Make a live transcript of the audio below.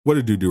What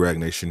it do, Durag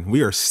Nation?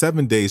 We are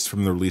 7 days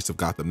from the release of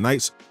Gotham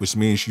Knights, which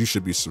means you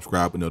should be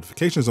subscribed with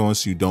notifications on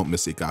so you don't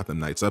miss a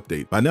Gotham Knights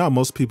update. By now,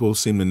 most people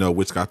seem to know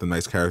which Gotham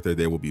Knights character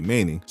they will be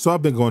maining, so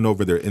I've been going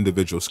over their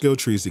individual skill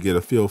trees to get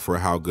a feel for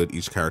how good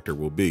each character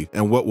will be,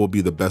 and what will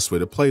be the best way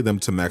to play them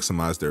to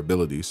maximize their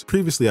abilities.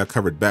 Previously, I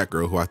covered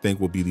Batgirl, who I think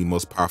will be the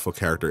most powerful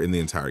character in the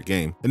entire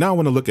game, and now I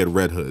want to look at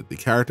Red Hood, the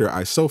character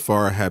I so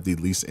far have the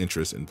least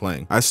interest in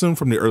playing. I assumed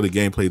from the early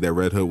gameplay that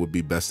Red Hood would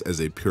be best as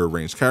a pure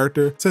range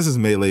character, since his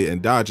melee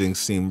and dodging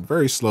seem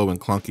very slow and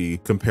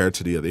clunky compared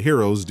to the other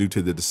heroes due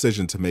to the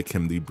decision to make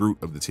him the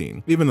brute of the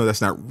team, even though that's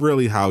not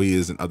really how he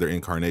is in other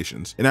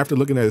incarnations. And after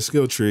looking at his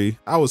skill tree,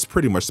 I was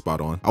pretty much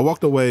spot on. I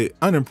walked away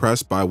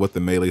unimpressed by what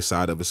the melee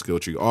side of his skill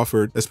tree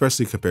offered,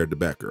 especially compared to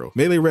Batgirl.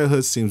 Melee Red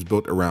Hood seems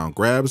built around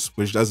grabs,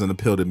 which doesn't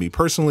appeal to me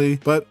personally,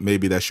 but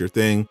maybe that's your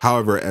thing.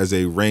 However, as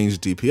a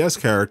ranged DPS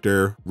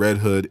character, Red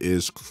Hood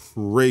is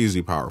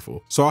crazy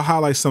powerful. So I'll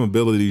highlight some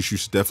abilities you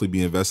should definitely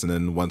be investing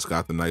in once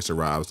Gotham Knights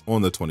arrives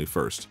on the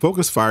 21st.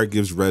 Focus Fire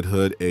gives Red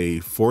Hood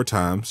a 4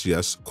 times,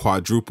 yes,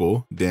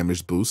 quadruple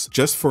damage boost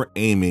just for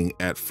aiming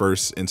at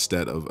first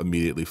instead of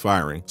immediately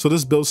firing. So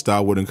this build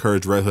style would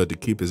encourage Red Hood to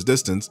keep his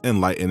distance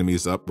and light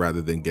enemies up rather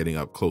than getting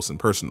up close and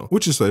personal,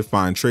 which is a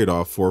fine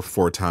trade-off for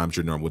 4 times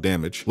your normal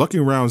damage. Lucky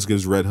Rounds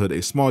gives Red Hood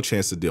a small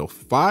chance to deal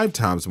 5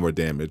 times more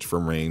damage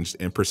from ranged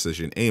and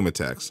precision aim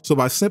attacks. So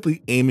by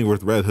simply aiming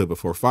with Red Hood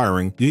before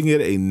firing, you can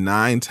get a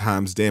 9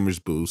 times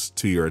damage boost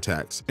to your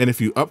attacks. And if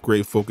you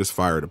upgrade Focus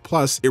Fire to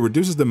Plus, it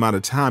reduces the amount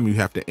of time you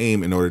have to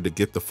aim in order to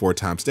get the 4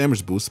 times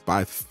damage boost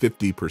by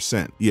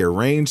 50%. Yeah,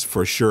 range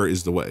for sure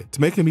is the way.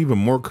 To make him even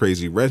more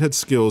crazy, Red Hood's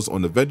skills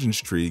on the Vengeance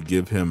tree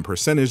give him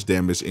percentage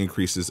damage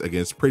increases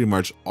against pretty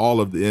much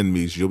all of the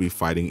enemies you'll be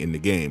fighting in the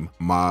game,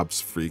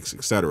 mobs, freaks,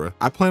 etc.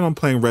 I plan on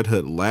playing Red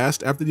Hood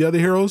last after the other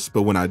heroes,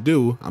 but when I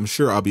do, I'm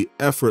sure I'll be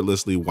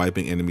effortlessly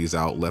wiping enemies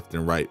out left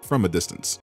and right from a distance.